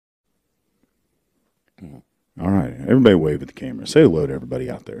All right. Everybody wave at the camera. Say hello to everybody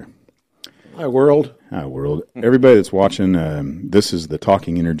out there. Hi, world. Hi, world. Everybody that's watching, this is the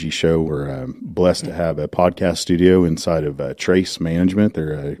Talking Energy Show. We're blessed to have a podcast studio inside of Trace Management.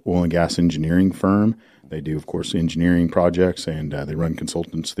 They're an oil and gas engineering firm. They do, of course, engineering projects, and they run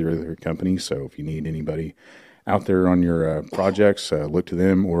consultants through their company. So if you need anybody out there on your projects, look to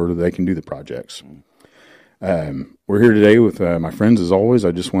them, or they can do the projects. We're here today with my friends. As always,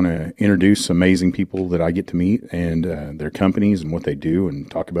 I just want to introduce amazing people that I get to meet and their companies and what they do, and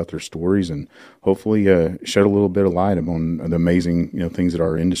talk about their stories, and hopefully shed a little bit of light on the amazing things that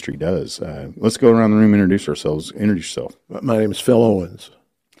our industry does. Let's go around the room and introduce ourselves. Introduce yourself. My name is Phil Owens.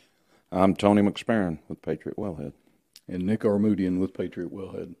 I'm Tony McSparron with Patriot Wellhead. And Nick Armudian with Patriot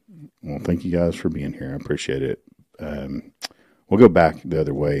Wellhead. Well, thank you guys for being here. I appreciate it. We'll go back the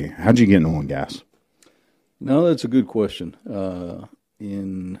other way. How'd you get in oil and gas? No, that's a good question.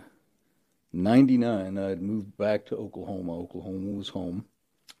 In '99, I had moved back to Oklahoma. Oklahoma was home.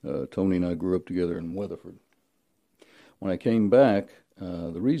 Tony and I grew up together in Weatherford. When I came back,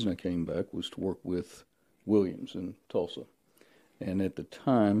 the reason I came back was to work with Williams in Tulsa. And at the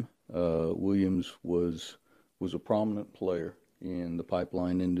time, Williams was a prominent player in the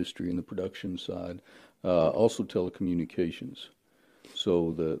pipeline industry and the production side, also telecommunications.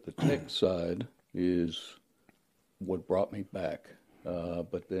 So the tech side is what brought me back.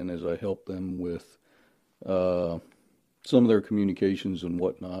 But then as I helped them with some of their communications and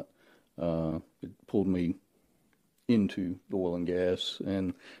whatnot, it pulled me into the oil and gas,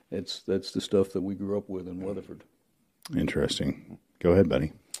 and that's the stuff that we grew up with in Weatherford. Interesting. Go ahead,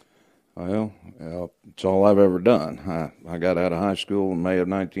 buddy. Well, it's all I've ever done. I got out of high school in May of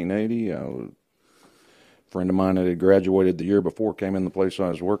 1980. A friend of mine that had graduated the year before came in the place I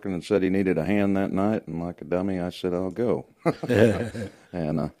was working and said he needed a hand that night, and like a dummy, I said, I'll go.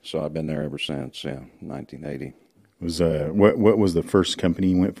 And so I've been there ever since, 1980. What was the first company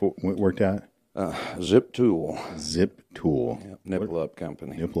you worked at? Zip Tool. Zip Tool. Yep, Nipple Up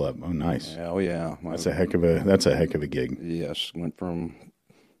Company. Nipple Up. Oh, nice. Oh, yeah. That's a heck of a gig. Yes, went from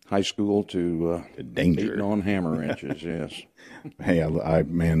high school to danger. Beating on hammer wrenches, yes. Hey,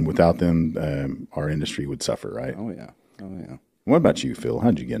 man, without them, our industry would suffer, right? Oh, yeah. What about you, Phil?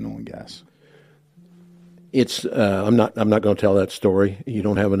 How'd you get in oil and gas? It's I'm not going to tell that story. You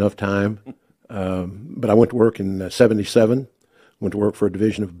don't have enough time. But I went to work in '77. Went to work for a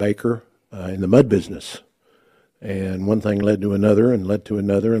division of Baker in the mud business, and one thing led to another, and led to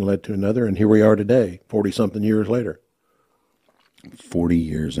another, and led to another, and here we are today, 40-something years later. 40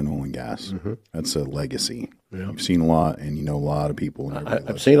 years in oil and gas. Mm-hmm. That's a legacy. Yeah. You've seen a lot, and you know a lot of people.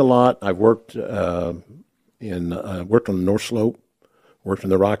 I've seen a lot. I've worked worked on the North Slope, worked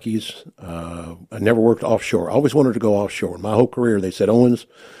in the Rockies. I never worked offshore. I always wanted to go offshore. My whole career, they said, Owens,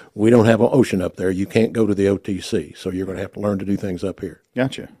 we don't have an ocean up there. You can't go to the OTC, so you're going to have to learn to do things up here.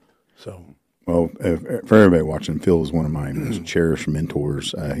 Gotcha. So, well, for everybody watching, Phil is one of my most cherished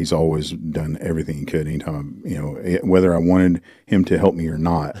mentors. He's always done everything he could. Anytime, whether I wanted him to help me or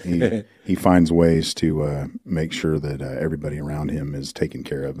not, he finds ways to make sure that everybody around him is taken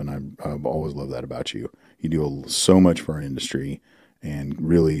care of. And I've always loved that about you. You do so much for our industry, and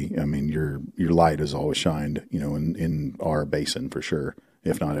really, I mean, your light has always shined, in our basin for sure.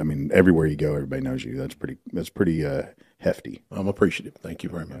 If not, I mean, everywhere you go, everybody knows you. That's pretty hefty. I'm appreciative. Thank you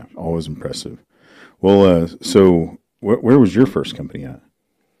very much. Yeah, always impressive. Well, so where was your first company at?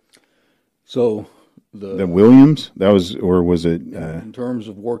 So the Williams, that was, or was it? In terms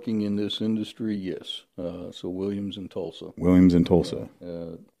of working in this industry, yes. So Williams in Tulsa. Williams in Tulsa.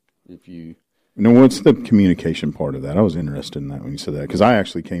 What's the communication part of that? I was interested in that when you said that, because I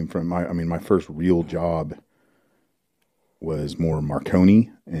actually came from my first real job was more Marconi,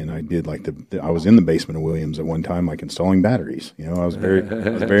 and I did I was in the basement of Williams at one time, installing batteries. I was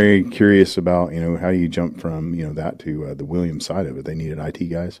very curious about, how do you jump from, that to the Williams side of it. They needed IT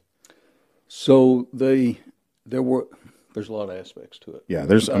guys. So there's a lot of aspects to it. Yeah,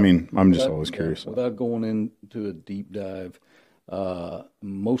 I'm just always curious. Without going into a deep dive,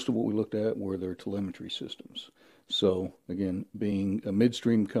 most of what we looked at were their telemetry systems. So again, being a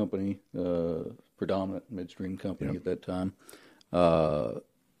midstream company, predominant midstream company at that time,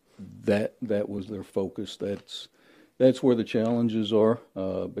 that was their focus. That's where the challenges are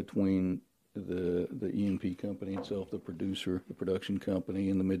between the E&P company itself, the producer, the production company,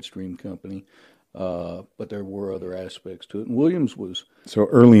 and the midstream company. But there were other aspects to it. And Williams was... So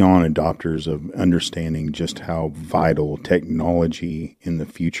early on adopters of understanding just how vital technology in the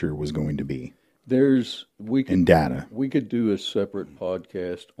future was going to be. And data. We could do a separate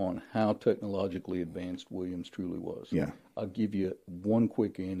podcast on how technologically advanced Williams truly was. Yeah. I'll give you one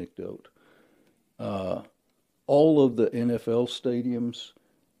quick anecdote. all of the NFL stadiums,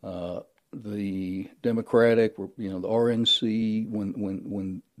 the Democratic, the RNC,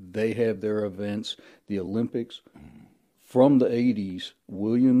 when they have their events, the Olympics, from the 80s,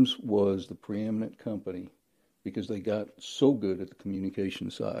 Williams was the preeminent company because they got so good at the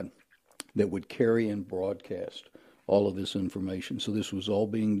communication side that would carry and broadcast all of this information. So this was all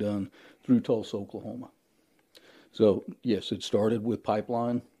being done through Tulsa, Oklahoma. So yes, it started with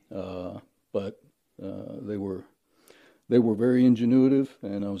pipeline, but they were very ingenuitive,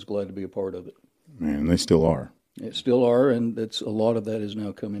 and I was glad to be a part of it. Man, they still are. It still are, and a lot of that has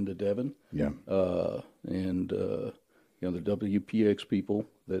now come into Devon. Yeah. The WPX people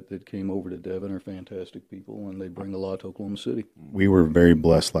that came over to Devon are fantastic people, and they bring a lot to Oklahoma City. We were very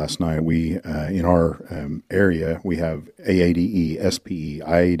blessed last night. We, in our area, we have AADE, SPE,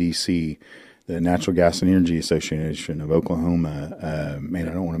 IADC, the Natural Gas and Energy Association of Oklahoma. Man,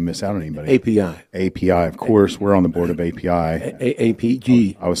 I don't want to miss out on anybody. API, of course. We're on the board of API.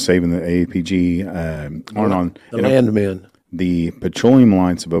 APG. I was saving the AAPG. Landmen. The Petroleum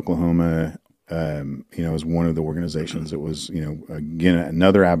Alliance of Oklahoma, is one of the organizations that was, again,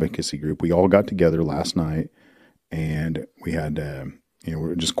 another advocacy group. We all got together last night, and we had,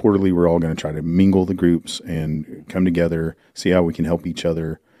 we're just quarterly, we're all going to try to mingle the groups and come together, see how we can help each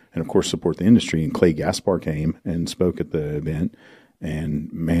other, and of course support the industry. And Clay Gaspar came and spoke at the event,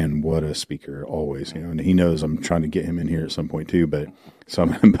 and man, what a speaker always, and he knows I'm trying to get him in here at some point too, but so I'm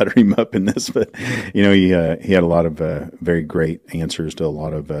going to butter him up in this, but he had a lot of very great answers to a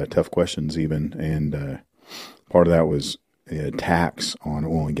lot of tough questions even. And part of that was tax on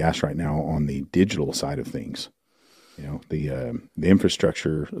oil and gas right now on the digital side of things, the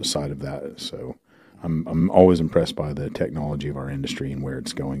infrastructure side of that. So I'm always impressed by the technology of our industry and where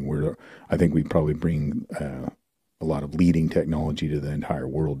it's going. I think we probably bring a lot of leading technology to the entire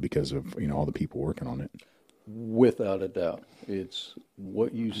world because of all the people working on it. Without a doubt, it's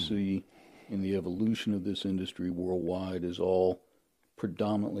what you see in the evolution of this industry worldwide is all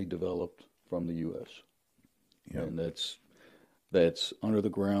predominantly developed from the U.S. Yep. And that's under the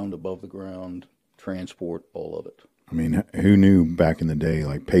ground, above the ground, transport, all of it. I mean, who knew back in the day,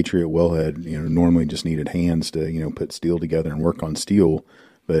 like Patriot Wellhead, normally just needed hands to, put steel together and work on steel.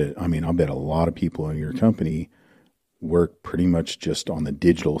 But, I mean, I'll bet a lot of people in your company work pretty much just on the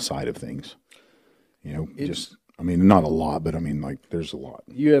digital side of things. Not a lot, but there's a lot.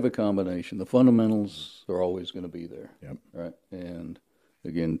 You have a combination. The fundamentals are always going to be there. Yep. Right. And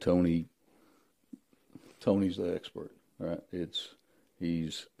again, Tony's the expert, right?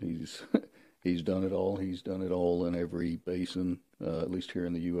 He's done it all. He's done it all in every basin, at least here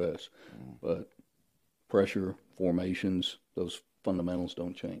in the U.S. But pressure, formations, those fundamentals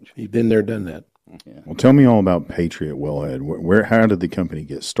don't change. You've been there, done that. Yeah. Well, tell me all about Patriot Wellhead. How did the company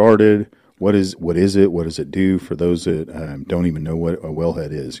get started? What is it? What does it do for those that don't even know what a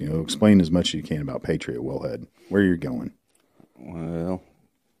wellhead is? Explain as much as you can about Patriot Wellhead. Where you're going? Well,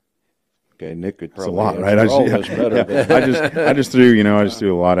 okay, Nick could probably. It's a lot, right? I just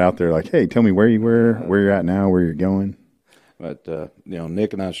threw a lot out there. Like, hey, tell me where you're at now, where you're going. But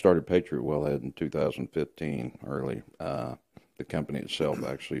Nick and I started Patriot Wellhead in 2015. Early, the company itself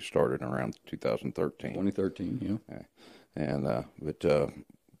actually started around 2013. 2013, yeah. And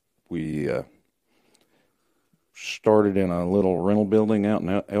we started in a little rental building out in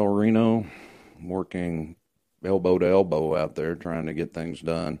El Reno, working elbow to elbow out there trying to get things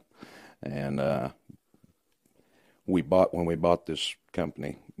done. And when we bought this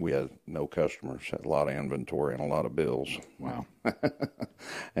company, we had no customers, had a lot of inventory and a lot of bills. Wow.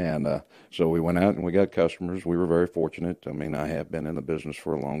 And so we went out and we got customers. We were very fortunate. I mean, I have been in the business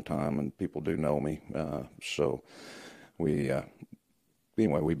for a long time and people do know me. So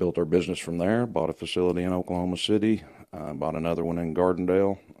we built our business from there, bought a facility in Oklahoma City, bought another one in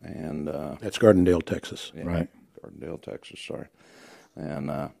Gardendale. And that's Gardendale, Texas. Yeah, right. Gardendale, Texas, sorry.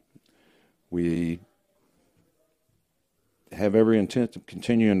 And we have every intent of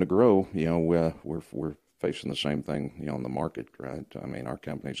continuing to grow. We're facing the same thing, in the market, right? I mean, our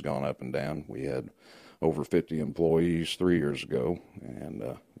company's gone up and down. We had over 50 employees 3 years ago, and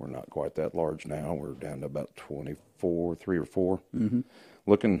we're not quite that large now. We're down to about 24, 3 or 4. Mm-hmm.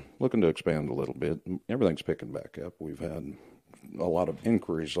 Looking to expand a little bit. Everything's picking back up. We've had a lot of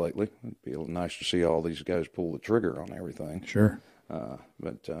inquiries lately. It'd be nice to see all these guys pull the trigger on everything. Sure.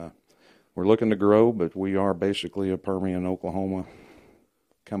 But we're looking to grow, but we are basically a Permian, Oklahoma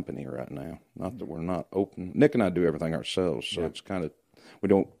company right now. Not that we're not open. Nick and I do everything ourselves, so it's kind of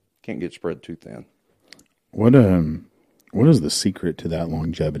can't get spread too thin. What is the secret to that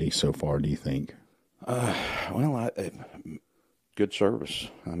longevity so far, do you think? Good service.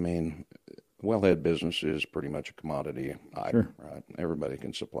 I mean, wellhead business is pretty much a commodity item, right? Everybody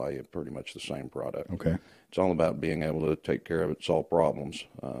can supply you pretty much the same product. Okay. It's all about being able to take care of it, solve problems.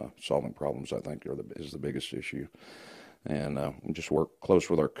 Solving problems, I think, is the biggest issue. And we just work close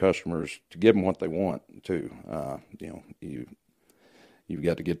with our customers to give them what they want, too. You've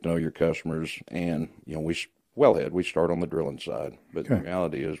got to get to know your customers, and, we start on the drilling side. But the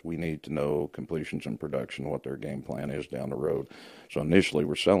reality is we need to know completions and production, what their game plan is down the road. So initially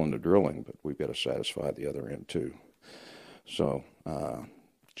we're selling the drilling, but we've got to satisfy the other end, too. So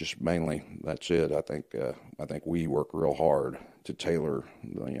just mainly that's it. I think we work real hard to tailor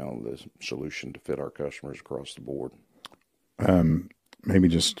the solution to fit our customers across the board. Maybe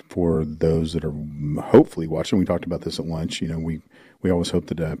just for those that are hopefully watching, we talked about this at lunch. We always hope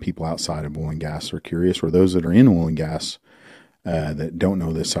that people outside of oil and gas are curious, or those that are in oil and gas that don't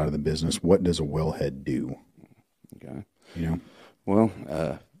know this side of the business. What does a wellhead do? Okay. Well,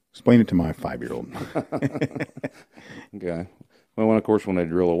 explain it to my 5-year-old. Okay. Well, when they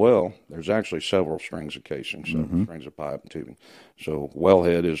drill a well, there's actually several strings of casing, strings of pipe and tubing. So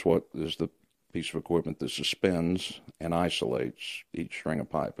wellhead is the piece of equipment that suspends and isolates each string of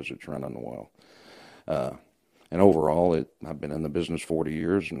pipe as it's run on the well. And overall, I've been in the business 40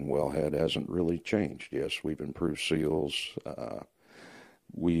 years, and wellhead hasn't really changed. Yes, we've improved seals.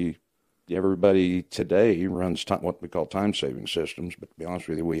 Everybody today runs what we call time-saving systems, but to be honest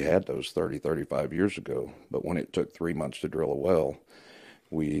with you, we had those 30, 35 years ago. But when it took 3 months to drill a well,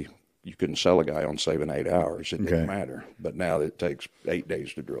 you couldn't sell a guy on saving 8 hours. It didn't matter. But now it takes 8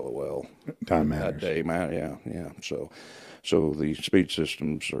 days to drill a well. Time matters. That day, yeah. So the speed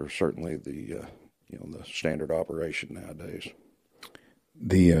systems are certainly the standard operation nowadays.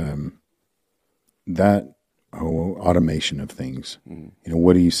 That automation of things.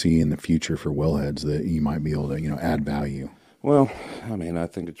 What do you see in the future for wellheads that you might be able to add value? Well, I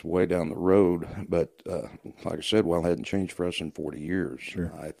think it's way down the road, but like I said, well hadn't changed for us in 40 years.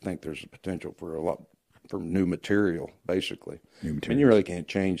 Sure. I think there's a potential for new material, basically. New materials. And you really can't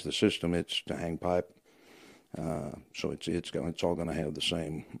change the system. It's to hang pipe, so it's all going to have the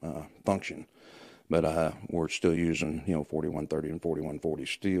same function. But we're still using 4130 and 4140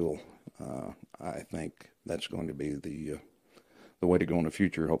 steel. I think that's going to be the way to go in the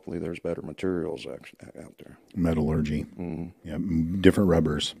future. Hopefully there's better materials out there. Metallurgy. Yeah, different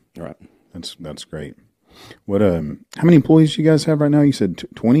rubbers. Right. That's great. What how many employees do you guys have right now? You said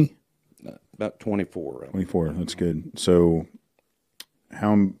 20? About 24. Right? 24. That's good. So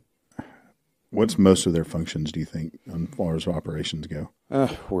what's most of their functions, do you think, as far as operations go?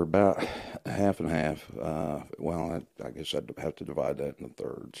 We're about half and half. I guess I'd have to divide that into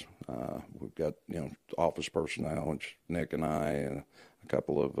thirds. We've got, office personnel, which Nick and I, and a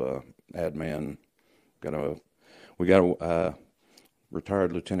couple of admin. We got a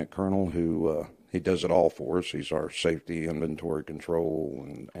retired lieutenant colonel who he does it all for us. He's our safety, inventory control,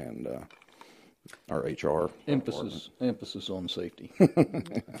 and our HR emphasis on safety.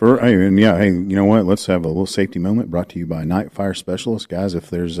 Hey, you know what? Let's have a little safety moment brought to you by Night Fire Specialists, guys. If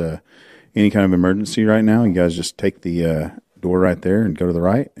there's any kind of emergency right now, you guys just take the door right there and go to the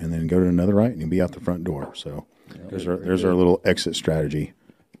right, and then go to another right, and you'll be out the front door. So there's our little exit strategy.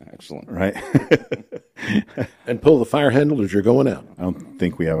 Excellent. Right. And pull the fire handle as you're going out. I don't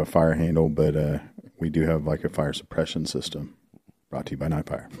think we have a fire handle, but we do have like a fire suppression system. Brought to you by Night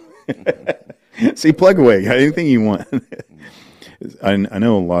Fire. See, plug away. Anything you want. I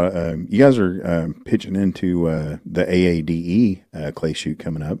know a lot of you guys are pitching into the AADE clay shoot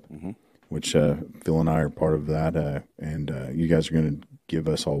coming up, which Phil and I are part of that, and you guys are going to give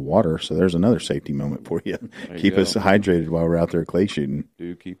us all water. So there's another safety moment for you. Keep us hydrated while we're out there clay shooting.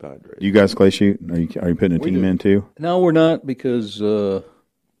 Do keep hydrated. You guys clay shoot? Are you putting a team in too? No, we're not, because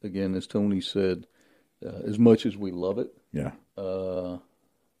again, as Tony said, as much as we love it,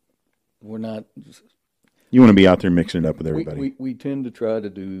 we're not. You want to be out there mixing it up with everybody. We tend to try to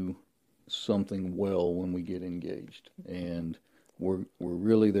do something well when we get engaged, and we're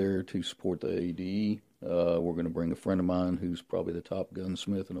really there to support the ADE. We're going to bring a friend of mine who's probably the top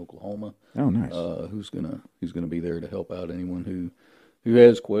gunsmith in Oklahoma. Oh, nice. Who's gonna be there to help out anyone who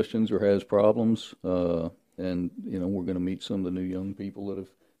has questions or has problems. And we're going to meet some of the new young people that have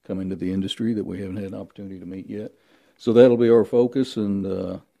come into the industry that we haven't had an opportunity to meet yet. So that'll be our focus, and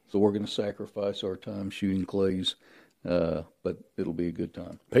so we're going to sacrifice our time shooting clays, but it'll be a good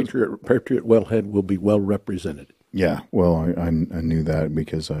time. Patriot Wellhead will be well represented. Yeah, well, I knew that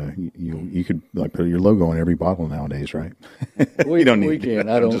because you could like put your logo on every bottle nowadays, right? We don't need we to. can.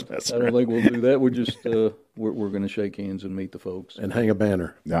 I don't think we'll do that. We're just we're going to shake hands and meet the folks and hang a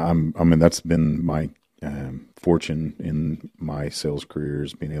banner. Yeah, that's been my fortune in my sales career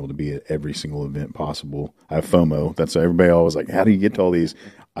is being able to be at every single event possible. I have FOMO. That's everybody always like, how do you get to all these?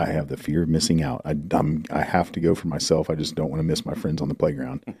 I have the fear of missing out. I have to go for myself. I just don't want to miss my friends on the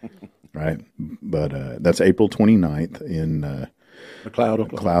playground. Right. But that's April 29th in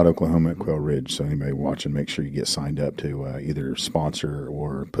McLeod, Oklahoma at Quail Ridge. So anybody watching, make sure you get signed up to either sponsor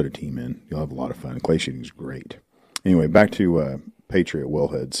or put a team in. You'll have a lot of fun. Clay shooting is great. Anyway, back to Patriot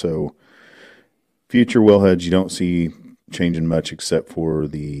Wellhead. So future wellheads, you don't see changing much except for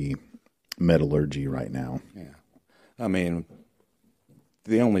the metallurgy right now. Yeah. I mean,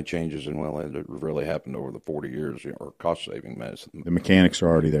 the only changes in wellhead that really happened over the 40 years are cost-saving medicine. The mechanics are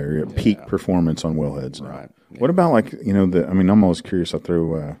already there. You're at peak performance on wellheads now. Right. Yeah. What about I'm always curious. I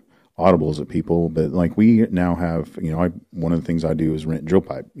throw audibles at people, but like we now have, one of the things I do is rent drill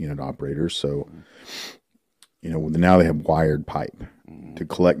pipe unit operators. So, now they have wired pipe to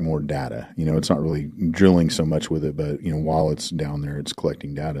collect more data. It's not really drilling so much with it, but, while it's down there, it's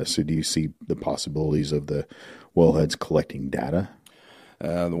collecting data. So do you see the possibilities of the wellheads collecting data?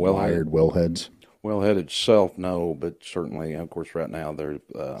 The wired wellheads? Wellhead itself, no, but certainly, of course, right now they're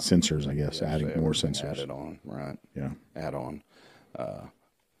sensors, I guess, adding more sensors. Added on, right? Yeah. Add on.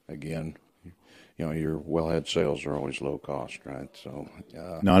 Again, your wellhead sales are always low cost, right? So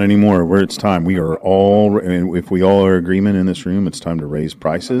not anymore. Where it's time, we are all. And if we all are in agreement in this room, it's time to raise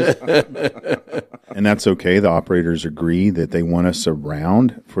prices, and that's okay. The operators agree that they want us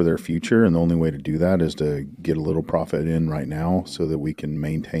around for their future, and the only way to do that is to get a little profit in right now, so that we can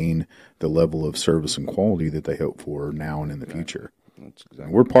maintain the level of service and quality that they hope for now and in the future. That's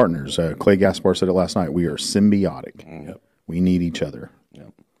exactly. We're partners. Clay Gaspar said it last night. We are symbiotic. Mm-hmm. Yep. We need each other.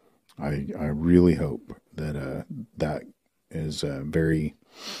 Yep. I really hope that that is very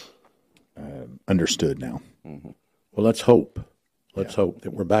understood now. Mm-hmm. Well, let's hope. Let's hope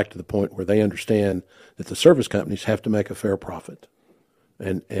that we're back to the point where they understand that the service companies have to make a fair profit.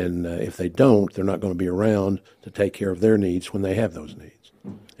 And if they don't, they're not going to be around to take care of their needs when they have those needs.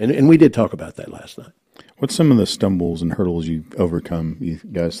 And we did talk about that last night. What's some of the stumbles and hurdles you've overcome, you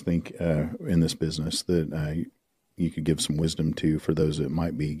guys think, in this business that you could give some wisdom to for those that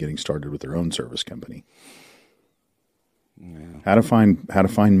might be getting started with their own service company? Yeah. How to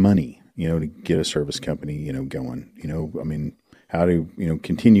find money, to get a service company, going, how to,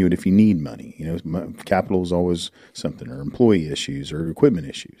 continue it if you need money. Capital is always something, or employee issues or equipment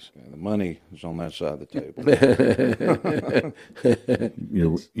issues. Yeah, the money is on that side of the table.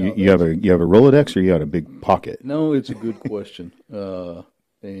 You have a Rolodex, or you got a big pocket? No, it's a good question.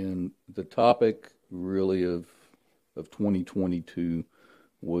 And the topic really of 2022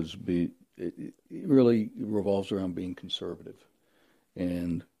 was it really revolves around being conservative.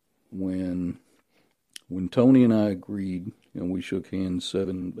 And when Tony and I agreed, we shook hands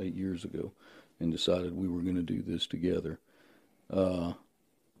 7-8 years ago and decided we were going to do this together.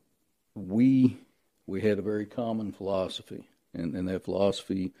 We had a very common philosophy, and that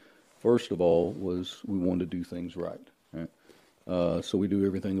philosophy, first of all, was we wanted to do things right. So we do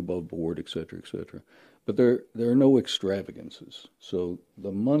everything above board, et cetera, et cetera. But there are no extravagances. So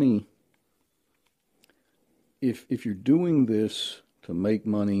the money, if you're doing this to make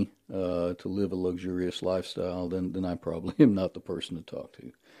money, to live a luxurious lifestyle, then I probably am not the person to talk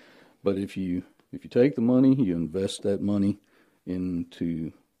to. But if you take the money, you invest that money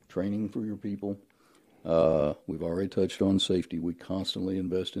into training for your people. We've already touched on safety. We constantly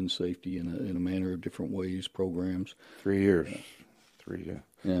invest in safety in a manner of different ways, programs. 3 years. 3 years.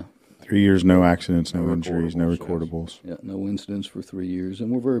 Yeah. 3 years, no accidents, no injuries, no recordables. Yeah, no incidents for 3 years,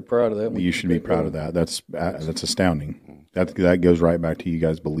 and we're very proud of that. You should be proud of that. That's astounding. That goes right back to you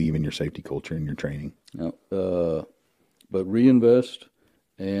guys believe in your safety culture and your training. Yeah, but reinvest,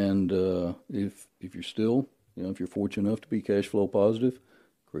 and if you're still, if you're fortunate enough to be cash flow positive,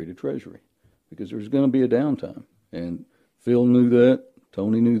 create a treasury, because there's going to be a downtime. And Phil knew that,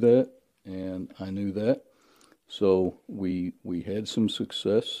 Tony knew that, and I knew that. So we had some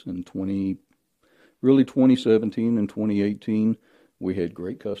success in 2017 and 2018. We had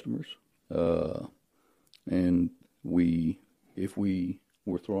great customers, and if we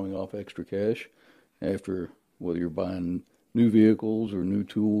were throwing off extra cash after, whether you're buying new vehicles or new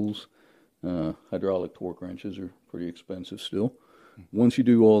tools, hydraulic torque wrenches are pretty expensive still. Once you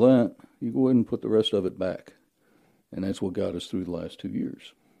do all that, you go ahead and put the rest of it back, and that's what got us through the last 2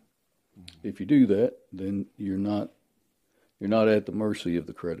 years. If you do that, then you're not at the mercy of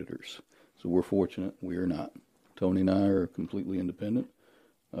the creditors. So we're fortunate we are not. Tony and I are completely independent,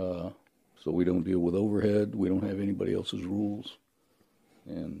 so we don't deal with overhead. We don't have anybody else's rules,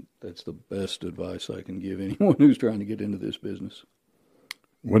 and that's the best advice I can give anyone who's trying to get into this business.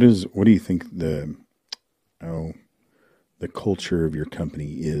 What do you think the culture of your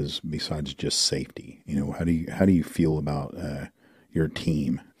company is besides just safety? How do you feel about your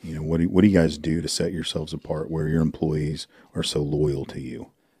team? What do you guys do to set yourselves apart where your employees are so loyal to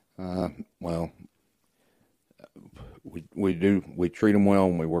you? Well, we treat them well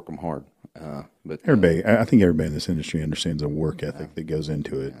and we work them hard. But I think everybody in this industry understands the work ethic that goes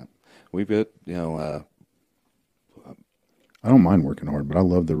into it. We've got, I don't mind working hard, but I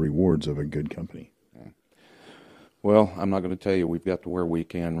love the rewards of a good company. Well, I'm not going to tell you we've got to where we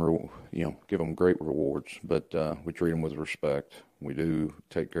can, give them great rewards, but we treat them with respect. We do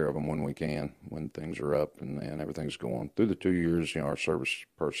take care of them when we can, when things are up and everything's going. Through the 2 years, our service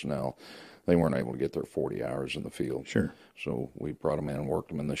personnel, they weren't able to get their 40 hours in the field. Sure. So we brought them in and worked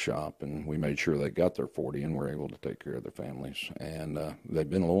them in the shop, and we made sure they got their 40 and were able to take care of their families. And they've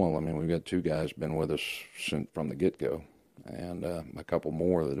been loyal. I mean, we've got 2 guys been with us from the get-go, and a couple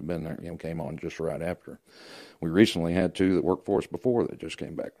more that have been there, came on just right after. We recently had 2 that worked for us before that just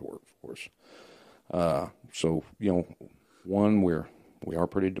came back to work for us. So, one, we are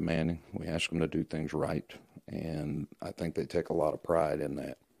pretty demanding. We ask them to do things right, and I think they take a lot of pride in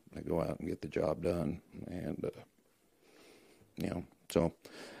that. They go out and get the job done, and so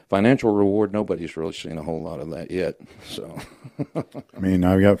financial reward, nobody's really seen a whole lot of that yet. So, I mean,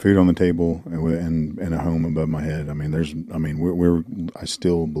 I've got food on the table and a home above my head. I mean, I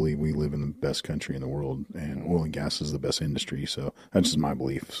still believe we live in the best country in the world, and oil and gas is the best industry. So that's just my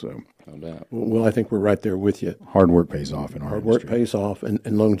belief. So, no doubt. Well, I think we're right there with you. Hard work pays off in our Hard industry. work pays off,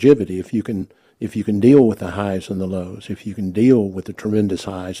 and longevity. If you can deal with the highs and the lows, if you can deal with the tremendous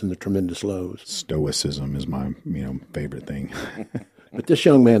highs and the tremendous lows. Stoicism is my favorite thing. But this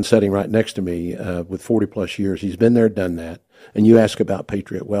young man sitting right next to me with 40-plus years, he's been there, done that. And you ask about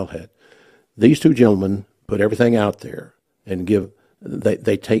Patriot Wellhead. These 2 gentlemen put everything out there and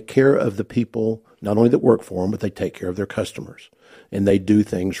they take care of the people, not only that work for them, but they take care of their customers. And they do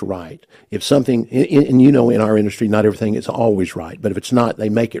things right. If something, and in our industry, not everything is always right. But if it's not, they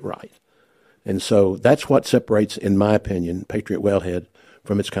make it right. And so that's what separates, in my opinion, Patriot Wellhead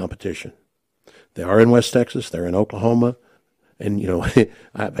from its competition. They are in West Texas. They're in Oklahoma. And,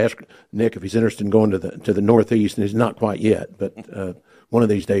 I've asked Nick if he's interested in going to the Northeast, and he's not quite yet, but one of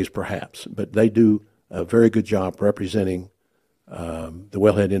these days perhaps. But they do a very good job representing the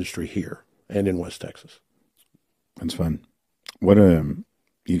wellhead industry here and in West Texas. That's fun. What you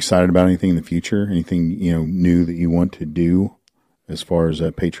excited about anything in the future? Anything, new that you want to do as far as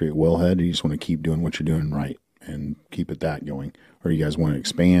Patriot Wellhead? Or you just want to keep doing what you're doing right and keep it that going? Or you guys want to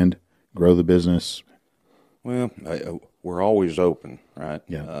expand, grow the business? Well, we're always open, right?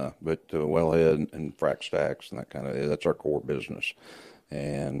 Yeah. But wellhead and frac stacks and that's our core business.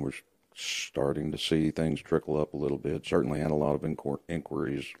 And we're starting to see things trickle up a little bit. Certainly had a lot of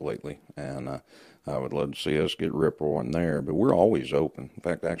inquiries lately, and I would love to see us get rip roaring there. But we're always open. In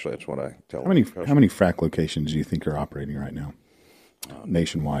fact, actually, that's what I tell them. How many frac locations do you think are operating right now?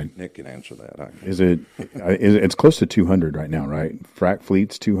 Nationwide. Nick can answer that. It's close to 200 right now, right? Frac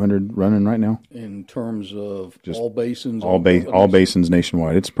fleets, 200 running right now. In terms of Just all basins, all basins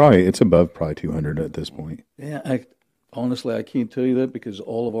nationwide. It's above probably 200 at this point. Yeah, honestly, I can't tell you that because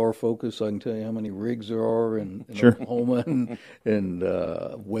all of our focus, I can tell you how many rigs there are in Sure. Oklahoma and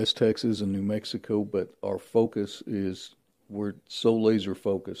West Texas and New Mexico, but our focus is we're so laser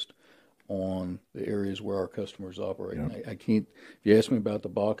focused on the areas where our customers operate. Yeah. I can't, if you ask me about the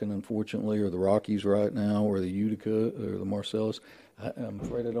Bakken, unfortunately, or the Rockies right now, or the Utica, or the Marcellus, I'm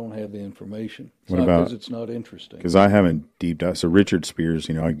afraid I don't have the information. It's not because it's not interesting. Because I haven't deep dived. So Richard Spears,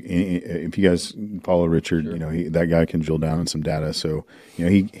 if you guys follow Richard, Sure. That guy can drill down on some data. So,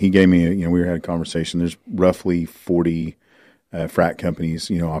 he gave me, we had a conversation. There's roughly 40 frac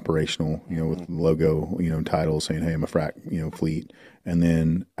companies, operational, with logo, titles saying, hey, I'm a frac, fleet. And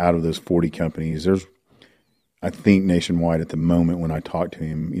then out of those 40 companies, there's, I think nationwide at the moment when I talked to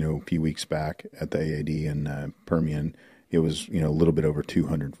him, a few weeks back at the AAD in Permian, it was, a little bit over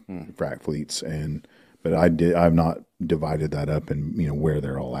 200 frac fleets. But I've not divided that up and, where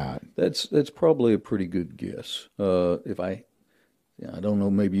they're all at. That's probably a pretty good guess. I don't know,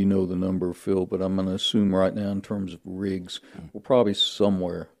 maybe you know the number, Phil, but I'm going to assume right now in terms of rigs, we're probably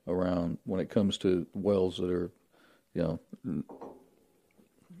somewhere around when it comes to wells that are,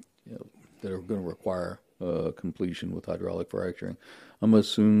 that are going to require completion with hydraulic fracturing. I'm going to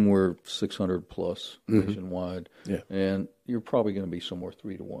assume we're 600 plus nationwide. Yeah. And you're probably going to be somewhere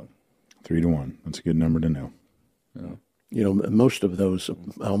 3 to 1. 3 to 1. That's a good number to know. Yeah. Most of those,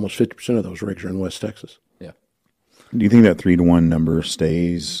 almost 50% of those rigs are in West Texas. Yeah. Do you think that 3 to 1 number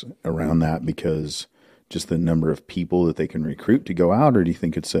stays around that because just the number of people that they can recruit to go out, or do you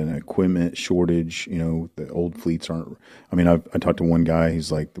think it's an equipment shortage? The old fleets aren't. I mean, I talked to one guy.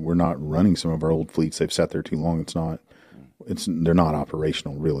 He's like, we're not running some of our old fleets. They've sat there too long. They're not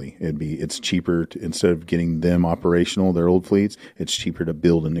operational really. It's cheaper instead of getting them operational, their old fleets. It's cheaper to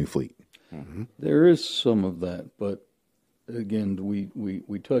build a new fleet. Mm-hmm. There is some of that, but again,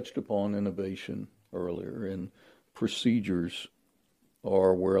 we touched upon innovation earlier, and procedures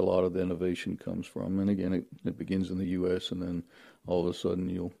are where a lot of the innovation comes from. And again, it begins in the U.S. and then all of a sudden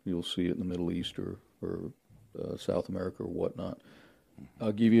you'll see it in the Middle East or South America or whatnot.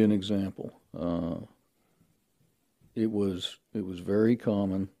 I'll give you an example. It was very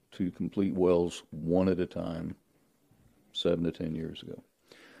common to complete wells one at a time 7 to 10 years ago.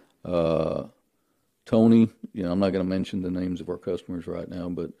 Tony, I'm not going to mention the names of our customers right now,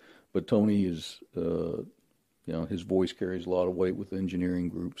 but Tony is, his voice carries a lot of weight with engineering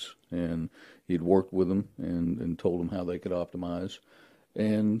groups, and he'd worked with them and told them how they could optimize,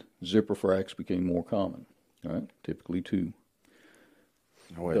 and zipper fracs became more common, right? Typically 2.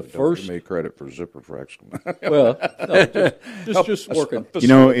 Oh, wait, don't give me credit for zipper fracs. Well, no, just working.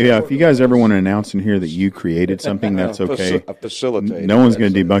 If you guys ever want to announce in here that you created something, that's okay. Facilitate. No one's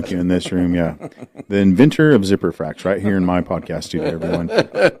going to debunk you in this room. Yeah, the inventor of zipper fracs, right here in my podcast studio. Everyone,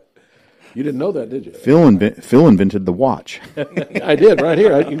 You didn't know that, did you? Phil invented the watch. I did, right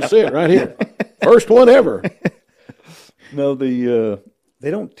here. You can see it right here. First one ever. No, they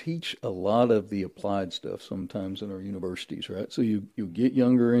don't teach a lot of the applied stuff sometimes in our universities, right? So you get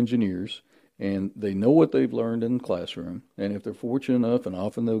younger engineers, and they know what they've learned in the classroom, and if they're fortunate enough, and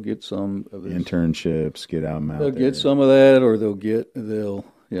often they'll get some of this, internships, get out they'll get some of that, or they'll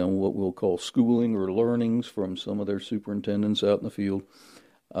what we'll call schooling or learnings from some of their superintendents out in the field.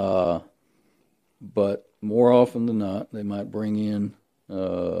 But more often than not, they might bring in,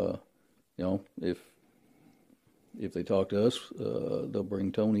 if they talk to us, they'll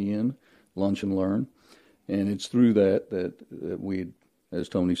bring Tony in, lunch and learn, and it's through that we, as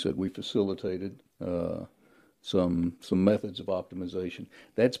Tony said, we facilitated some methods of optimization.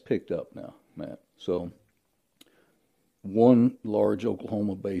 That's picked up now, Matt. So one large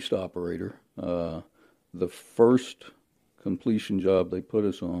Oklahoma-based operator, the first completion job they put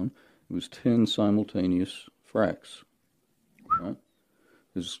us on, it was 10 simultaneous fracs. Right?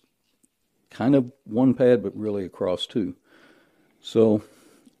 It was kind of one pad, but really across 2. So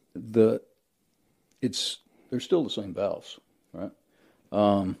they're still the same valves, right?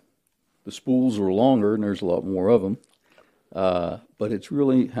 The spools are longer, and there's a lot more of them, but it's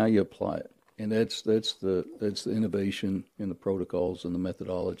really how you apply it, and that's the innovation in the protocols and the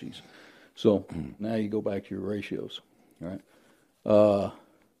methodologies. So now you go back to your ratios, right?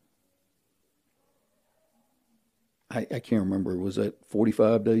 I can't remember. Was that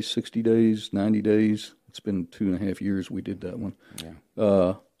 45 days, 60 days, 90 days? It's been 2.5 years we did that one.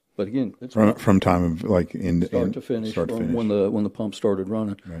 Yeah. But again, it's from time of start to finish. When the pump started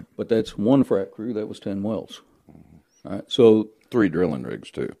running. Right. But that's one frac crew. That was 10 wells. All right. So 3 drilling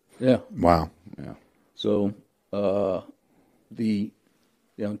rigs too. Yeah. Wow. Yeah. So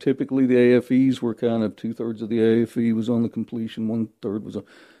typically the AFEs were kind of 2/3 of the AFE was on the completion, 1/3 was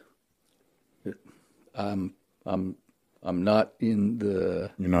on. I'm not in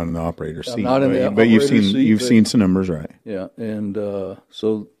the. You're not in the operator seat. I'm not in the but operator you've seen some numbers, right? Yeah, and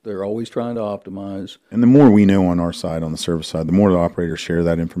so they're always trying to optimize. And the more we know on our side, on the service side, the more the operators share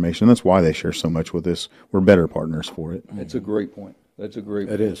that information. That's why they share so much with us. We're better partners for it. That's a great point. That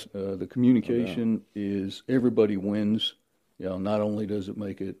is. The communication is everybody wins. Not only does it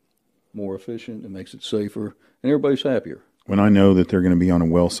make it more efficient, it makes it safer, and everybody's happier. When I know that they're going to be on a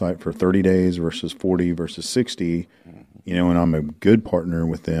well site for 30 days versus 40 versus 60, and I'm a good partner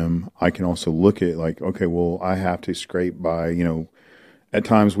with them, I can also look at okay, well, I have to scrape by, at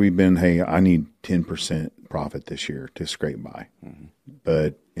times we've been, hey, I need 10% profit this year to scrape by. Mm-hmm.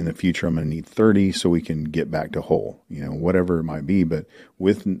 But in the future, I'm going to need 30 so we can get back to whole, whatever it might be. But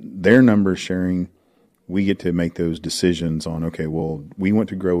with their numbers sharing, we get to make those decisions on, okay, well, we want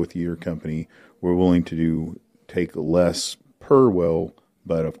to grow with your company. We're willing to take less per well,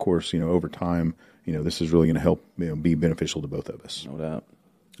 but of course, over time, this is really going to help be beneficial to both of us. No doubt.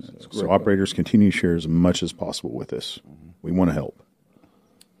 So operators continue to share as much as possible with us. Mm-hmm. We want to help.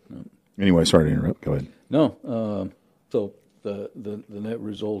 No. Anyway, sorry to interrupt. Go ahead. No. So the net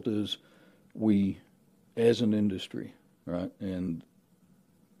result is we, as an industry, right, and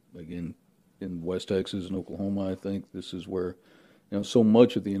again, in West Texas and Oklahoma, I think this is where so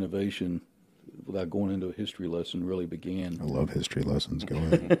much of the innovation, without going into a history lesson, really began. I love history lessons. Go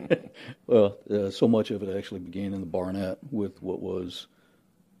ahead. Well, so much of it actually began in the Barnett with what was,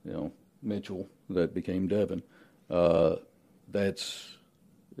 Mitchell that became Devon. That's,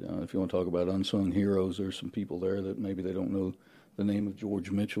 if you want to talk about unsung heroes, there's some people there that maybe they don't know the name of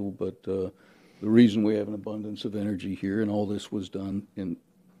George Mitchell, but the reason we have an abundance of energy here, and all this was done in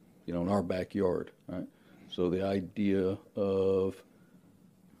our backyard, right? So the idea of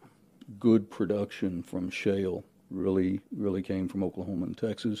good production from shale really came from Oklahoma and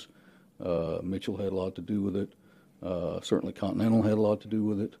Texas. Mitchell had a lot to do with it. Certainly Continental had a lot to do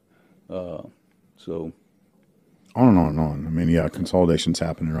with it. So on and on and on. I mean, yeah, consolidation's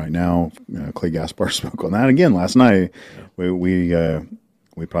happening right now. Clay Gaspar spoke on that again last night.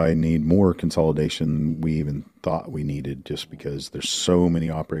 We probably need more consolidation than we even thought we needed, just because there's so many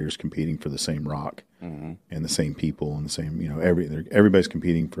operators competing for the same rock and the same people and the same, everybody's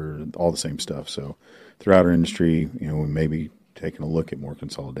competing for all the same stuff. So throughout our industry, we may be taking a look at more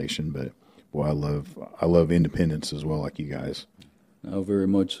consolidation, but boy, I love independence as well, like you guys. No, very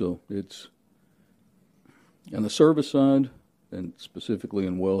much so. It's on the service side, and specifically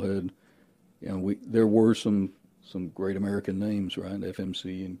in Wellhead, there were some great American names, right?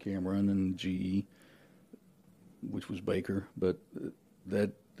 FMC and Cameron and GE, which was Baker, but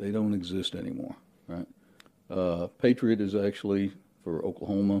that they don't exist anymore, right? Patriot is actually for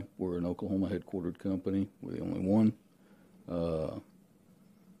Oklahoma. We're an Oklahoma headquartered company. We're the only one.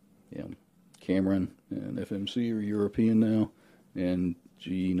 Cameron and FMC are European now, and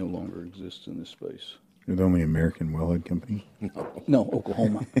GE no longer exists in this space. You're the only American wellhead company? No,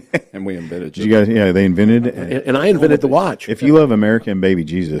 Oklahoma. And we invented Did you guys? Yeah, they invented. And I invented the watch. If you love American baby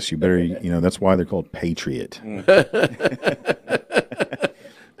Jesus, you better. That's why they're called Patriot.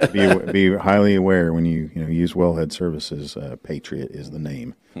 Be highly aware when you use wellhead services. Patriot is the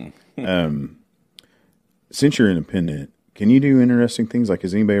name. Since you're independent, can you do interesting things? Like,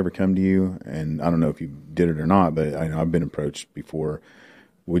 has anybody ever come to you? And I don't know if you did it or not, but I know I've been approached before.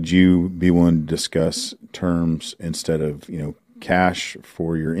 Would you be willing to discuss terms instead of cash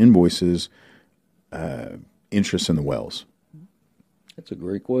for your invoices, interest in the wells? That's a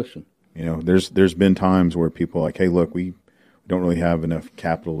great question. There's been times where people are like, hey, look, we don't really have enough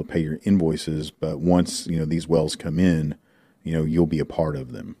capital to pay your invoices, but once these wells come in, you'll be a part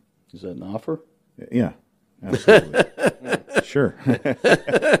of them. Is that an offer? Yeah, absolutely. Sure.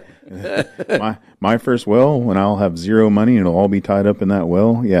 my first well, when I'll have zero money and it'll all be tied up in that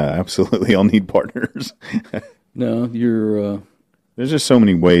well, yeah, absolutely, I'll need partners. No, you're. There's just so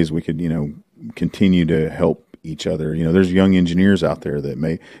many ways we could continue to help each other. There's young engineers out there that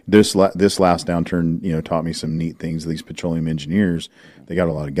may this last downturn taught me some neat things. These petroleum engineers, they got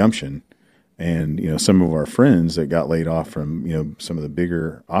a lot of gumption. And, some of our friends that got laid off from, some of the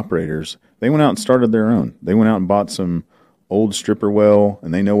bigger operators, they went out and started their own. They went out and bought some old stripper well,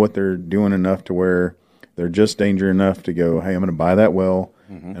 and they know what they're doing enough to where they're just danger enough to go, hey, I'm going to buy that well,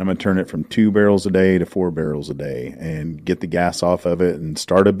 and I'm going to turn it from 2 barrels a day to 4 barrels a day and get the gas off of it and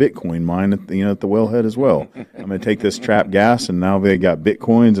start a Bitcoin mine at the wellhead as well. I'm going to take this trapped gas, and now they got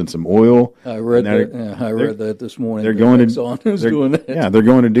Bitcoins and some oil. I read that. I read that this morning. They're going Exxon is doing that. Yeah, they're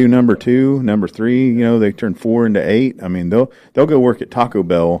going to do number 2, number 3. They turn 4 into 8. I mean, they'll go work at Taco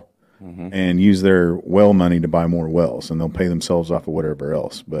Bell and use their well money to buy more wells, and they'll pay themselves off of whatever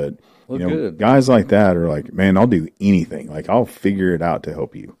else. But guys like that are like, man, I'll do anything. Like, I'll figure it out to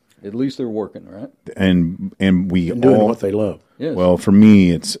help you. At least they're working, right? And we doing what they love. Yes. Well, for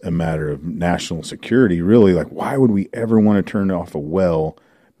me, it's a matter of national security. Really, like, why would we ever want to turn off a well?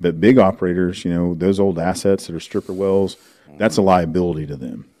 But big operators, those old assets that are stripper wells, that's a liability to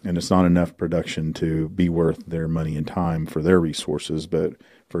them, and it's not enough production to be worth their money and time for their resources. But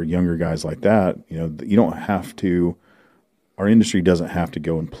for younger guys like that, you don't have to. Our industry doesn't have to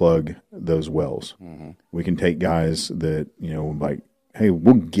go and plug those wells. We can take guys that like, hey,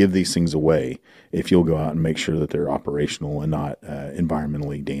 we'll give these things away if you'll go out and make sure that they're operational and not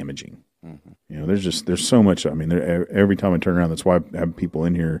environmentally damaging. There's so much. I mean, every time I turn around, that's why I have people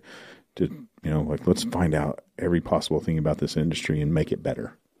in here to let's find out every possible thing about this industry and make it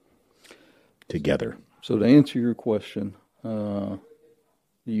better together. So to answer your question,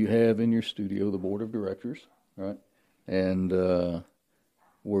 you have in your studio the board of directors, right? And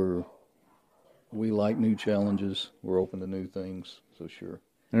we like new challenges. We're open to new things. So sure.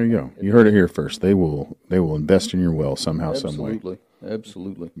 There you go. You heard it here first. They will invest in your well somehow, some way.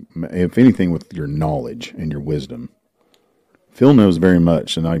 Absolutely. If anything, with your knowledge and your wisdom. Phil knows very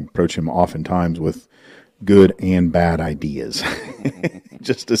much, and I approach him oftentimes with good and bad ideas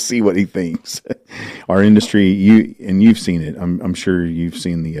just to see what he thinks. Our industry, you've seen it. I'm sure you've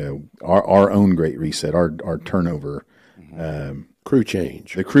seen the our own great reset, our turnover, crew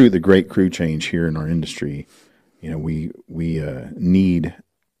change, the great crew change here in our industry. We need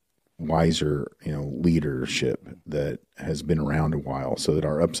wiser, leadership that has been around a while, so that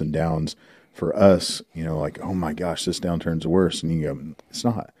our ups and downs for us, like, oh my gosh, this downturn's the worst. And you go, it's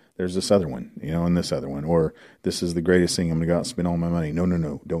not. There's this other one, and this other one, or this is the greatest thing. I'm going to go out and spend all my money. No,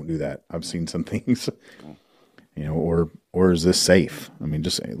 don't do that. I've seen some things, or is this safe? I mean,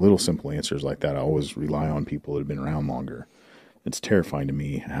 just little simple answers like that. I always rely on people that have been around longer. It's terrifying to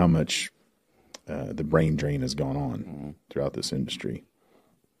me how much the brain drain has gone on throughout this industry.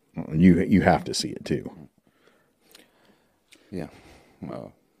 You have to see it too. Yeah.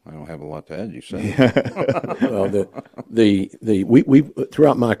 Well, I don't have a lot to add. You say. Well, we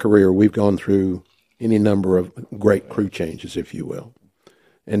throughout my career, we've gone through any number of great crew changes, if you will,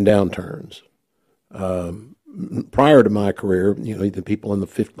 and downturns. Prior to my career, the people in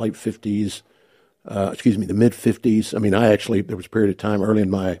the late 50s, the mid 50s. I mean, there was a period of time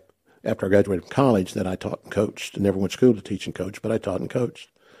after I graduated from college that I taught and coached. I never went to school to teach and coach, but I taught and coached.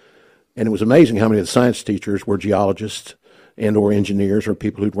 And it was amazing how many of the science teachers were geologists and or engineers or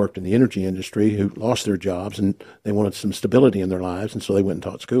people who'd worked in the energy industry who lost their jobs and they wanted some stability in their lives, and so they went and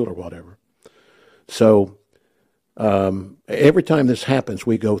taught school or whatever. So every time this happens,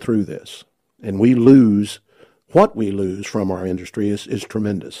 we go through this, and what we lose from our industry is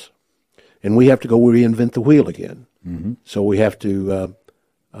tremendous. And we have to go reinvent the wheel again. Mm-hmm. So we have to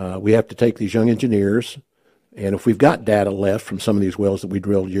take these young engineers, and if we've got data left from some of these wells that we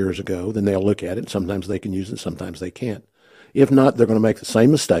drilled years ago, then they'll look at it. Sometimes they can use it, sometimes they can't. If not, they're going to make the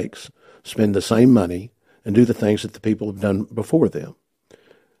same mistakes, spend the same money, and do the things that the people have done before them.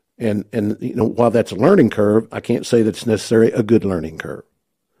 And while that's a learning curve, I can't say that it's necessarily a good learning curve.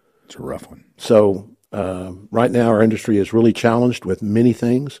 It's a rough one. So right now our industry is really challenged with many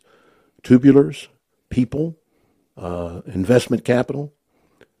things: tubulars, people, investment capital.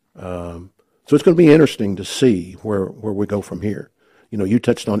 So it's going to be interesting to see where we go from here. You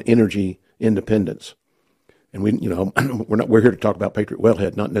touched on energy independence. And we're here to talk about Patriot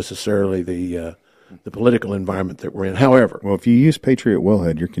Wellhead, not necessarily the political environment that we're in. However, well, if you use Patriot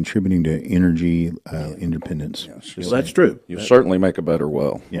Wellhead, you're contributing to energy independence. Well, that's true. You certainly make a better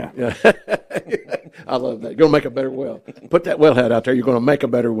well. Yeah. I love that. You're going to make a better well. Put that wellhead out there. You're going to make a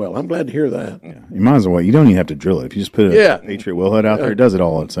better well. I'm glad to hear that. Yeah. You might as well. You don't even have to drill it. If you just put a Patriot Wellhead out there, it does it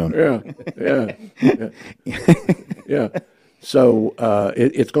all on its own. Yeah. So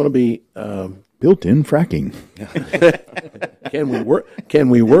it's going to be built-in fracking. Can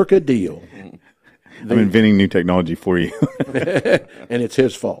we work a deal? I'm inventing new technology for you. And it's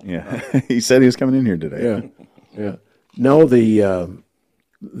his fault. Yeah. He said he was coming in here today. Yeah. No, the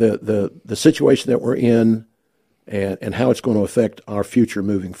situation that we're in and how it's going to affect our future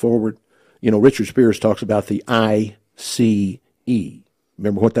moving forward. Richard Spears talks about the ICE.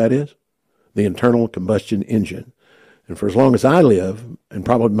 Remember what that is? The internal combustion engine. And for as long as I live, and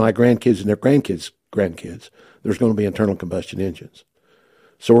probably my grandkids and their grandkids, there's going to be internal combustion engines.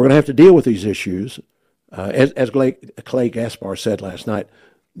 So we're going to have to deal with these issues. As Clay Gaspar said last night,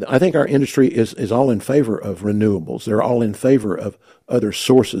 I think our industry is all in favor of renewables. They're all in favor of other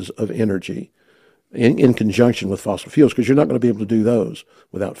sources of energy in conjunction with fossil fuels, because you're not going to be able to do those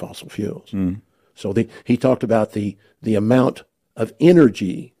without fossil fuels. Mm. So he talked about the amount of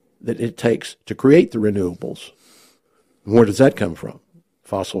energy that it takes to create the renewables. Where does that come from?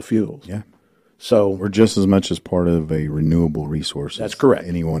 Fossil fuels. Yeah. So we're just as much as part of a renewable resource. That's correct.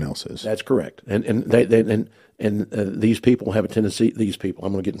 Anyone else is. That's correct. And these people have a tendency. These people,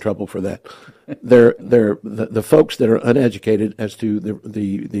 I'm going to get in trouble for that. They're the folks that are uneducated as to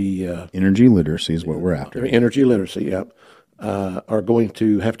the energy literacy is what we're after. Energy literacy, yeah, are going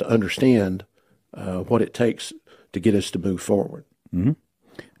to have to understand what it takes to get us to move forward. Mm-hmm.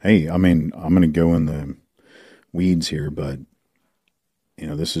 Hey, I mean, I'm going to go in the weeds here, but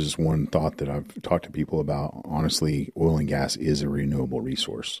this is one thought that I've talked to people about. Honestly, oil and gas is a renewable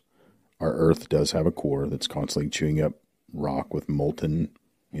resource. Our Earth does have a core that's constantly chewing up rock with molten,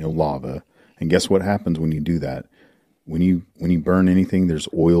 lava. And guess what happens when you do that? When you burn anything, there's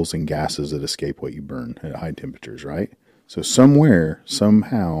oils and gases that escape what you burn at high temperatures, right? So somewhere,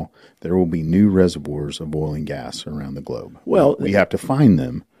 somehow, there will be new reservoirs of oil and gas around the globe. Well, we have to find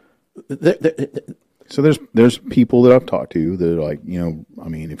them. So there's people that I've talked to that are like,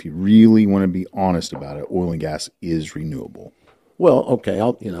 if you really want to be honest about it, oil and gas is renewable. Well, okay,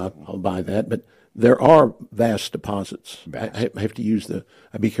 I'll buy that, but there are vast deposits. I have to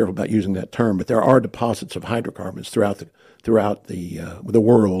I'd be careful about using that term, but there are deposits of hydrocarbons throughout the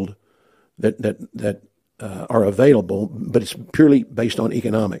world that are available, but it's purely based on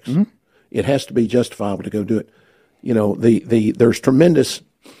economics. Mm-hmm. It has to be justifiable to go do it. There's tremendous.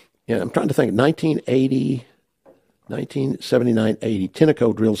 I'm trying to think. 1980, 1979, 80,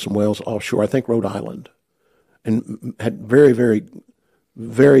 Tenneco drilled some wells offshore, I think Rhode Island, and had very, very,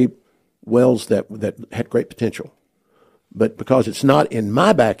 very wells that had great potential. But because it's not in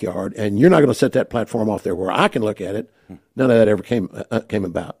my backyard, and you're not going to set that platform off there where I can look at it, none of that ever came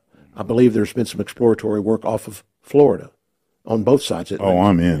about. I believe there's been some exploratory work off of Florida on both sides.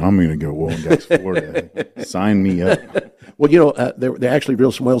 I'm in. I'm going to go oil and gas Florida. Sign me up. Well, they actually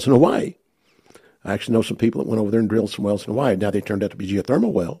drilled some wells in Hawaii. I actually know some people that went over there and drilled some wells in Hawaii. Now they turned out to be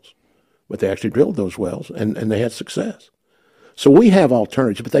geothermal wells, but they actually drilled those wells, and they had success. So we have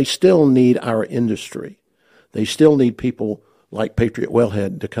alternatives, but they still need our industry. They still need people like Patriot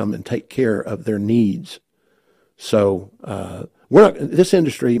Wellhead to come and take care of their needs. So this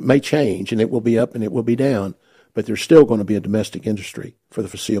industry may change, and it will be up and it will be down, but there's still going to be a domestic industry for the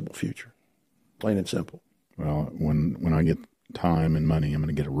foreseeable future, plain and simple. Well, when I get time and money, I'm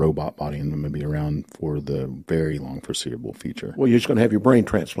going to get a robot body, and I'm going to be around for the very long foreseeable future. Well, you're just going to have your brain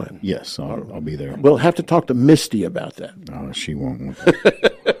transplanted. Yes, I'll be there. We'll have to talk to Misty about that. No, she won't.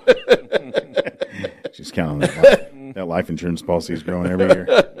 She's counting that life insurance policy is growing every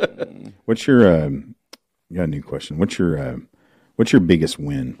year. What's your? Got a new question. What's your biggest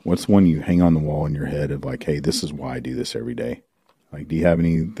win? What's the one you hang on the wall in your head of like, hey, this is why I do this every day? Like, do you have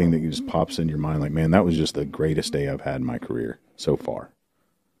anything that just pops in your mind? Like, man, that was just the greatest day I've had in my career so far.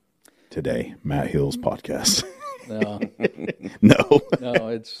 Today, Matt Hill's podcast. No, No,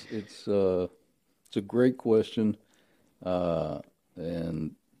 it's a great question,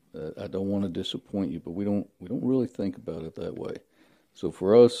 and I don't want to disappoint you, but we don't really think about it that way. So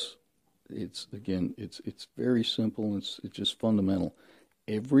for us, it's very simple. It's just fundamental.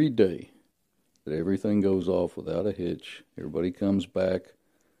 Every day that everything goes off without a hitch, everybody comes back.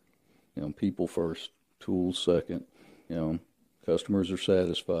 People first, tools second. Customers are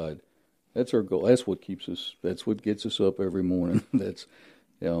satisfied. That's our goal. That's what keeps us. That's what gets us up every morning. That's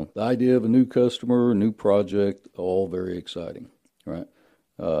the idea of a new customer, a new project, all very exciting, right?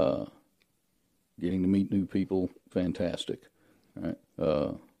 Getting to meet new people, fantastic, right?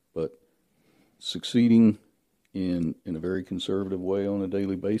 But succeeding in a very conservative way on a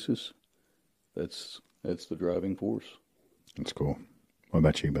daily basis, that's the driving force. that's cool. What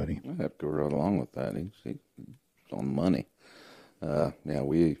about you, buddy? I have to go right along with that. He's on money.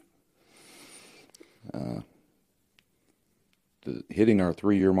 We hitting our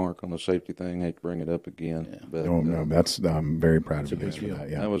 3-year mark on the safety thing. I hate to bring it up again, but No, I'm very proud of you guys for that.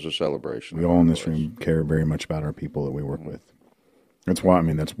 Yeah, that was a celebration. we all in this room care very much about our people that we work with. That's why,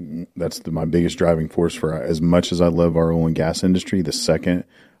 that's my biggest driving force for, as much as I love our oil and gas industry, the second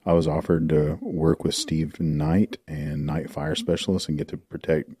I was offered to work with Steve Knight and Knight Fire Specialists and get to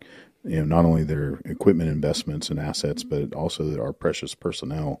protect, not only their equipment investments and assets, but also our precious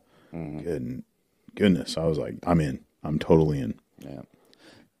personnel. Goodness, I was like, I'm in. I'm totally in. Yeah.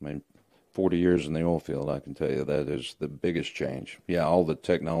 40 years in the oil field, I can tell you that is the biggest change. Yeah, all the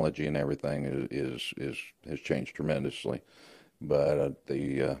technology and everything has changed tremendously. But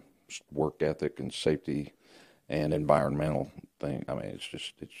the work ethic and safety and environmental thing,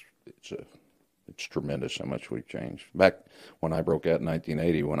 it's tremendous how much we've changed. Back when I broke out in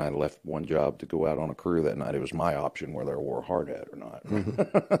 1980, when I left one job to go out on a crew that night, it was my option whether I wore a hard hat or not.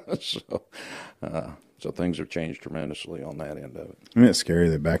 So things have changed tremendously on that end of it. Isn't it scary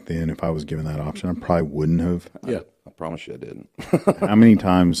that back then, if I was given that option, I probably wouldn't have? Yeah. I promise you I didn't. How many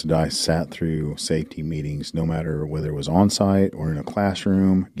times did I sat through safety meetings, no matter whether it was on site or in a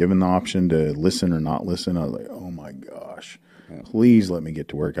classroom, given the option to listen or not listen? I was like, oh my gosh, please let me get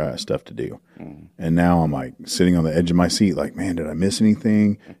to work. I got stuff to do. And now I'm like sitting on the edge of my seat, like, man, did I miss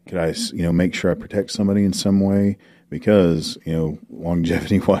anything? Could I, make sure I protect somebody in some way? Because,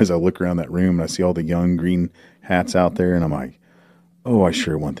 longevity wise, I look around that room and I see all the young green hats out there, and I'm like, oh, I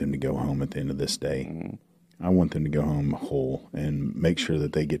sure want them to go home at the end of this day. I want them to go home whole and make sure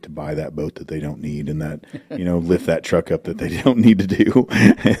that they get to buy that boat that they don't need, and that, lift that truck up that they don't need to do,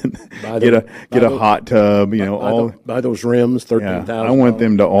 and get a hot tub, buy those rims, $13,000. I want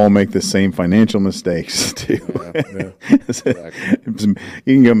them to all make the same financial mistakes too.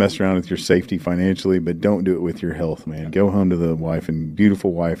 You can go mess around with your safety financially, but don't do it with your health, man. Go home to the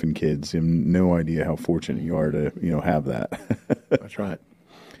beautiful wife and kids. You have no idea how fortunate you are to, have that. That's right.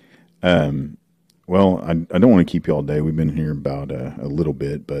 Well, I don't want to keep you all day. We've been here about a little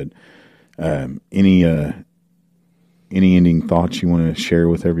bit, but any ending thoughts you want to share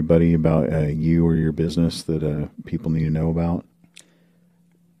with everybody about you or your business that people need to know about?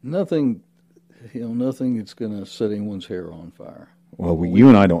 Nothing that's going to set anyone's hair on fire. Well, you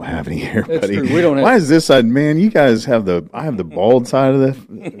and I don't have any hair, That's buddy. true. We don't have. Why is this side, man? You guys have I have the bald side of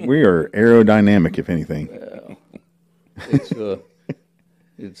the. We are aerodynamic, if anything. It's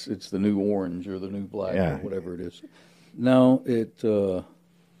the new orange or the new black Yeah. or whatever it is. No,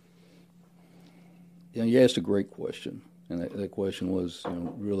 you asked a great question, and that question was,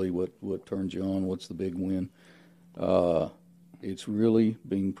 really what turns you on? What's the big win? It's really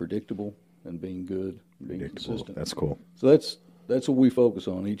being predictable and being good, being consistent. That's cool. So that's what we focus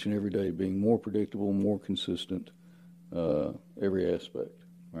on each and every day: being more predictable, more consistent, every aspect,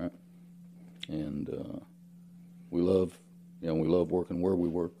 right? And we love working where we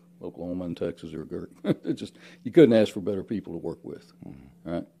work. Oklahoma and Texas are great. It just, you couldn't ask for better people to work with,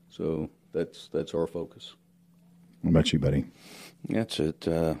 right? So that's our focus. What about you, buddy? That's it.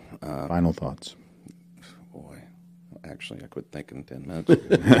 Final thoughts. Boy, actually, I quit thinking 10 minutes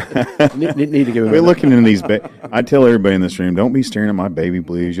ago. Need to give him We're looking into these. I tell everybody in this room, don't be staring at my baby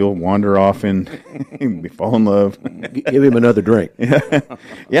blues. You'll wander off and fall in love. give him another drink.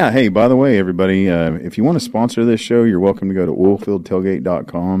 Yeah. Hey, by the way, everybody, if you want to sponsor this show, you're welcome to go to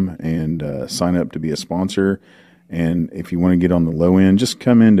oilfieldtailgate.com and sign up to be a sponsor. And if you want to get on the low end, just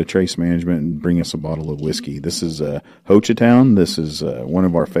come into Trace Management and bring us a bottle of whiskey. This is Hochatown. This is one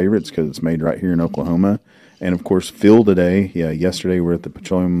of our favorites because it's made right here in Oklahoma. And, of course, Phil today, yesterday we were at the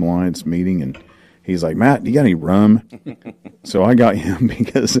Petroleum Alliance meeting, and he's like, Matt, you got any rum? So I got him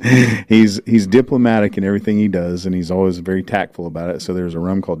because he's diplomatic in everything he does, and he's always very tactful about it. So there's a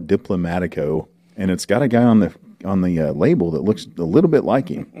rum called Diplomatico, and it's got a guy on the label that looks a little bit like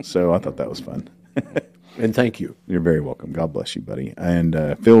him. So I thought that was fun. And thank you. You're very welcome. God bless you, buddy. And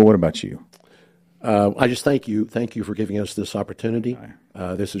Phil, what about you? I just thank you. Thank you for giving us this opportunity.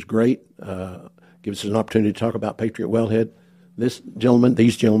 This is great. Gives us an opportunity to talk about Patriot Wellhead. These gentlemen, they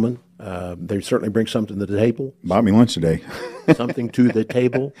certainly bring something to the table. Bought me lunch today. Something to the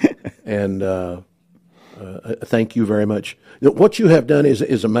table. And thank you very much. What you have done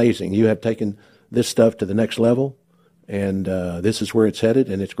is amazing. You have taken this stuff to the next level, and this is where it's headed,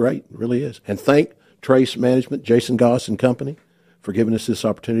 and it's great. It really is. And thank Trace Management, Jason Goss and company, for giving us this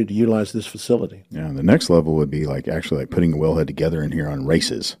opportunity to utilize this facility. Yeah, the next level would be actually putting a wellhead together in here on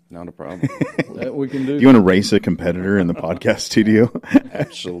races. Not a problem. That we can do. You want to race a competitor in the podcast studio?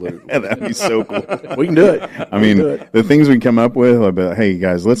 Absolutely. Yeah, that'd be so cool. We can do it. I mean, the things we come up with, about, hey,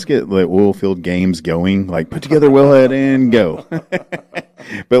 guys, let's get the oil field games going. Put together wellhead and go.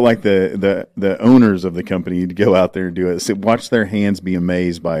 But the owners of the company, you'd go out there and do it. So watch their hands be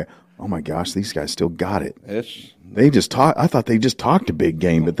amazed by, oh my gosh, these guys still got it. Yes. They just talk. I thought they just talked a big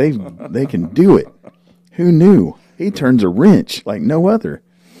game, but they can do it. Who knew? He turns a wrench like no other.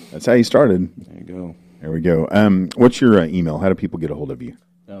 That's how he started. There you go. There we go. What's your email? How do people get a hold of you?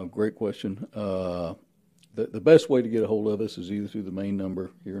 Great question. The best way to get a hold of us is either through the main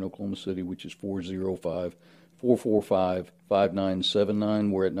number here in Oklahoma City, which is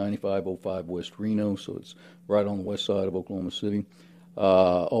 405-445-5979. We're at 9505 West Reno, so it's right on the west side of Oklahoma City.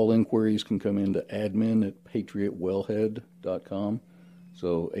 All inquiries can come into admin@patriotwellhead.com.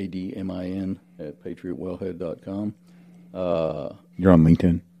 So ADMIN at patriotwellhead.com. You're on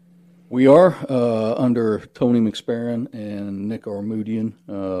LinkedIn. We are under Tony McSparron and Nick Armudian,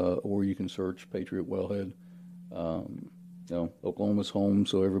 or you can search Patriot Wellhead. Oklahoma's home,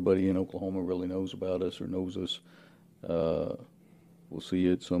 so everybody in Oklahoma really knows about us or knows us. We'll see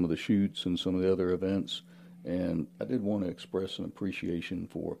you at some of the shoots and some of the other events. And I did want to express an appreciation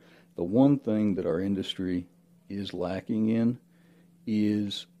for the one thing that our industry is lacking in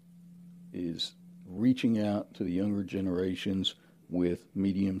is reaching out to the younger generations with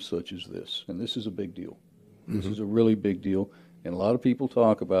mediums such as this. And this is a big deal. This is a really big deal. And a lot of people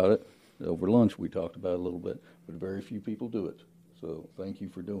talk about it. Over lunch we talked about it a little bit, but very few people do it. So thank you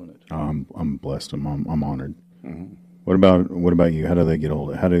for doing it. I'm blessed. I'm honored. Mm-hmm. What about you? How do they get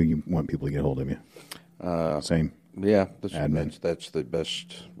hold of? How do you want people to get hold of you? Same. Yeah, Admin. that's the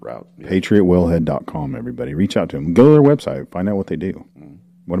best route. Yeah. PatriotWellhead.com, everybody. Reach out to them. Go to their website. Find out what they do.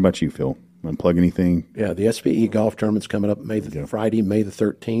 What about you, Phil? Want to plug anything? Yeah, the SPE golf tournament's coming up Friday, May the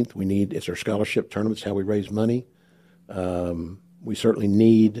 13th. It's our scholarship tournament. It's how we raise money. We certainly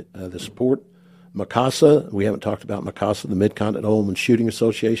need the support. MCASA, we haven't talked about MCASA, the Mid-Continent Oilman Shooting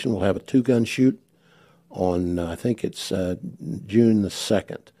Association. We'll have a 2-gun shoot on, I think it's June the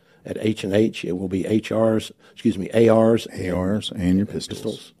 2nd. At H&H, it will be ARs, and your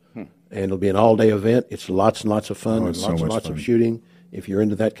pistols. And it'll be an all-day event. It's lots and lots of fun, and it's so much lots fun. of shooting, if you're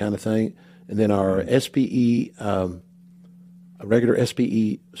into that kind of thing. And then our SPE, a regular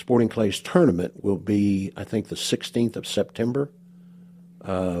SPE Sporting Clays tournament will be, I think, the 16th of September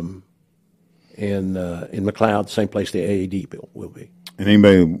in McLeod, same place the AAD will be. And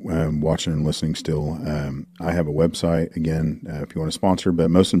anybody watching and listening still, I have a website, again, if you want to sponsor. But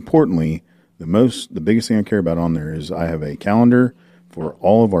most importantly, the biggest thing I care about on there is I have a calendar for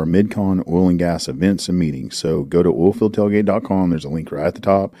all of our MidCon oil and gas events and meetings. So go to oilfieldtailgate.com. There's a link right at the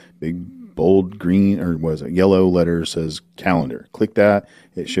top, big bold green, or was it yellow letter, says calendar. Click that.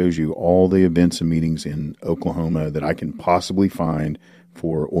 It shows you all the events and meetings in Oklahoma that I can possibly find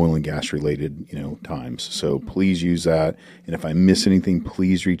for oil and gas related, times. So please use that. And if I miss anything,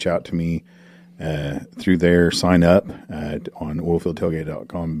 please reach out to me through there. Sign up on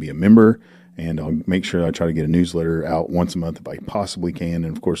oilfieldtailgate.com and be a member. And I'll make sure I try to get a newsletter out once a month if I possibly can.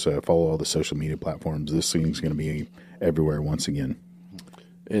 And of course, follow all the social media platforms. This thing's going to be everywhere once again.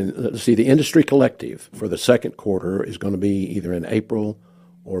 And let's see, the Industry Collective for the second quarter is going to be either in April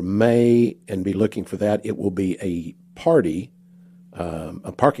or May, and be looking for that. It will be a party,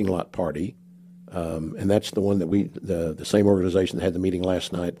 a parking lot party, and that's the one that the same organization that had the meeting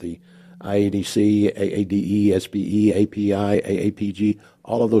last night, the IADC, AADE, SBE, API, AAPG,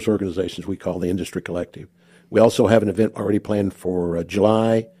 all of those organizations we call the Industry Collective. We also have an event already planned for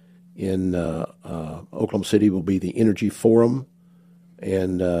July in Oklahoma City. Will be the Energy Forum,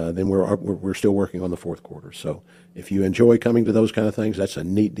 and then we're still working on the fourth quarter. So if you enjoy coming to those kind of things, that's a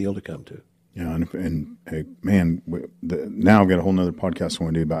neat deal to come to. Yeah, and hey, man, now I've got a whole nother podcast I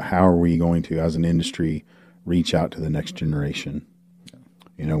want to do about how are we going to, as an industry, reach out to the next generation.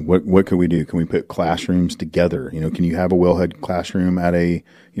 What could we do? Can we put classrooms together? Can you have a wellhead classroom at a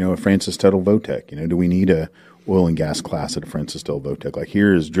Francis Tuttle Votech? Do we need a oil and gas class at a Francis Tuttle Votech? Like,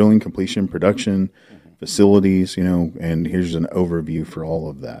 here is drilling, completion, production, facilities, and here's an overview for all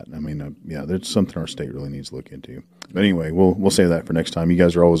of that. I mean, there's something our state really needs to look into. But anyway, we'll save that for next time. You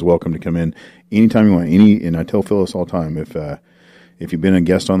guys are always welcome to come in anytime you want. And I tell Phyllis all the time, if you've been a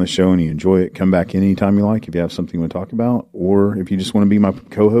guest on the show and you enjoy it, come back anytime you like if you have something you want to talk about, or if you just want to be my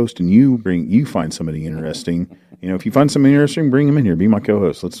co-host and you find somebody interesting. If you find somebody interesting, bring them in here. Be my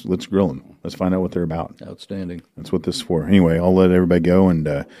co-host. Let's grill them. Let's find out what they're about. Outstanding. That's what this is for. Anyway, I'll let everybody go,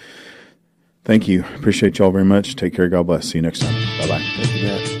 and thank you. Appreciate y'all very much. Take care. God bless. See you next time. Bye-bye. Thank you,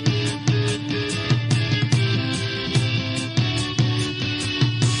 Matt.